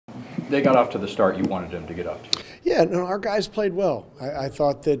they got off to the start you wanted them to get off to? Yeah, no, our guys played well. I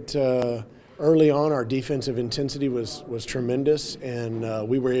thought that early on our defensive intensity was tremendous, and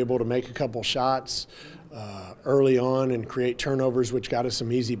we were able to make a couple shots early on and create turnovers, which got us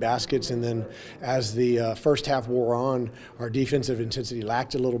some easy baskets. And then as the first half wore on, our defensive intensity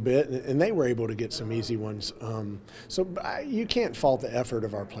lacked a little bit, and they were able to get some easy ones. So you can't fault the effort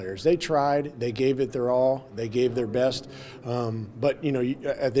of our players. They tried, they gave it their all, they gave their best. But you know,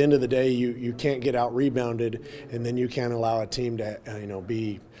 at the end of the day, you can't get out rebounded, and then you can't allow a team to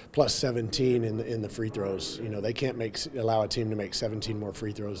be plus 17 in the free throws. You know, they can't allow a team to make 17 more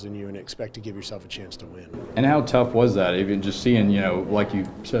free throws than you and expect to give yourself a chance to win. And how tough was that? Even just seeing, like you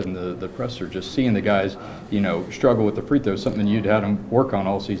said in the presser, just seeing the guys, struggle with the free throws, something you'd had them work on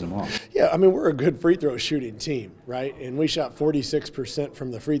all season long. Yeah, I mean, we're a good free throw shooting team, right? And we shot 46%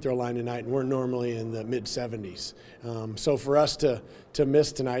 from the free throw line tonight, and we're normally in the mid-70s. So for us to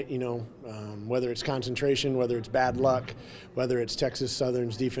miss tonight, whether it's concentration, whether it's bad luck, whether it's Texas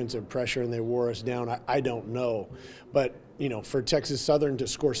Southern's defensive pressure and they wore us down, I don't know. But, for Texas Southern to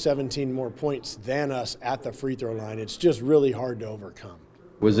score 17 more points than us at the free throw line, it's just really hard to overcome.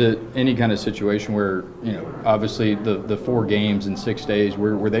 Was it any kind of situation where, obviously the 4 games in 6 days,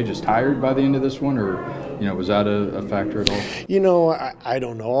 were they just tired by the end of this one, or, was that a factor at all? I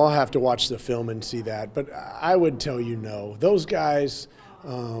don't know. I'll have to watch the film and see that. But I would tell you no. Those guys,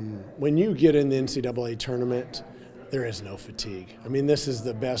 when you get in the NCAA tournament, there is no fatigue. I mean, this is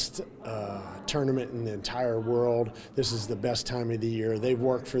the best tournament in the entire world. This is the best time of the year. They've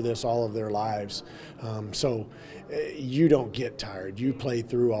worked for this all of their lives. So you don't get tired. You play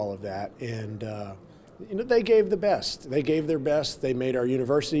through all of that. And, they gave the best. They gave their best. They made our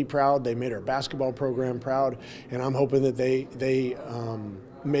university proud. They made our basketball program proud. And I'm hoping that they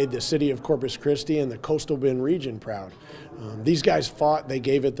made the city of Corpus Christi and the Coastal Bend region proud. These guys fought, they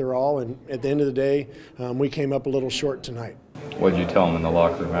gave it their all, and at the end of the day, we came up a little short tonight. What did you tell them in the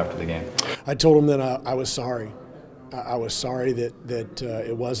locker room after the game? I told them that I was sorry. I was sorry that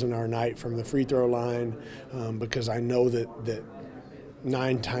it wasn't our night from the free throw line, because I know that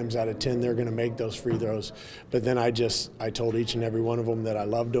 9 times out of 10 they're going to make those free throws. But then I told each and every one of them that I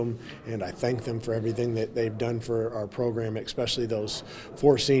loved them, and I thanked them for everything that they've done for our program, especially those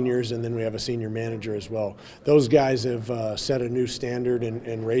 4 seniors, and then we have a senior manager as well. Those guys have set a new standard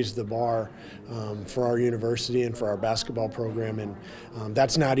and raised the bar for our university and for our basketball program, and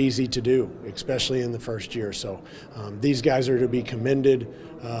that's not easy to do, especially in the first year. So these guys are to be commended.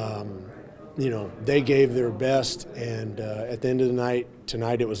 They gave their best, and at the end of the night,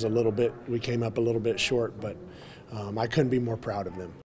 tonight we came up a little bit short, but I couldn't be more proud of them.